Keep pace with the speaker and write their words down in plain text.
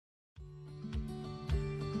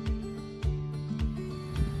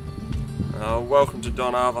Welcome to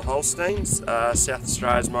Donava Holsteins, South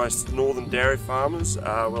Australia's most northern dairy farmers.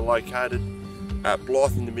 We're located at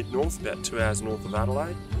Blyth in the mid-north, about 2 hours north of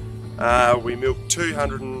Adelaide. We milk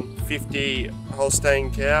 250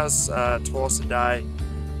 Holstein cows twice a day,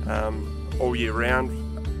 all year round.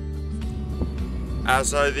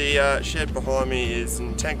 So the shed behind me is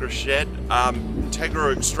an Entegra shed. Entegra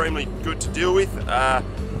are extremely good to deal with.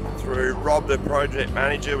 Through Rob, the project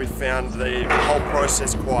manager, we found the whole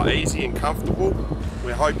process quite easy and comfortable.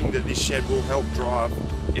 We're hoping that this shed will help drive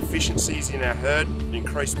efficiencies in our herd,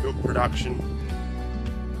 increase milk production.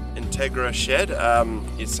 Entegra shed,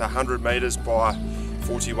 it's 100 metres by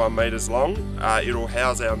 41 metres long. It'll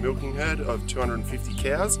house our milking herd of 250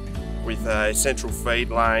 cows with a central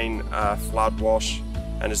feed lane, flood wash,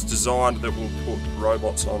 and it's designed that we'll put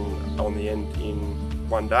robots on the end in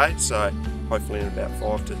one day. So hopefully in about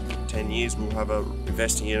 5 to 10 years we'll have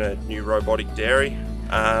investing in a new robotic dairy.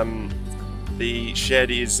 The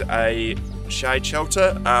shed is a shade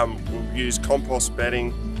shelter. We'll use compost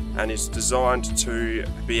bedding and it's designed to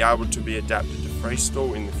be able to be adapted to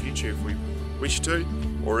freestall in the future if we wish to,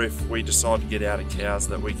 or if we decide to get out of cows,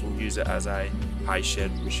 that we can use it as a hay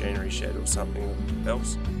shed, machinery shed or something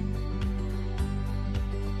else.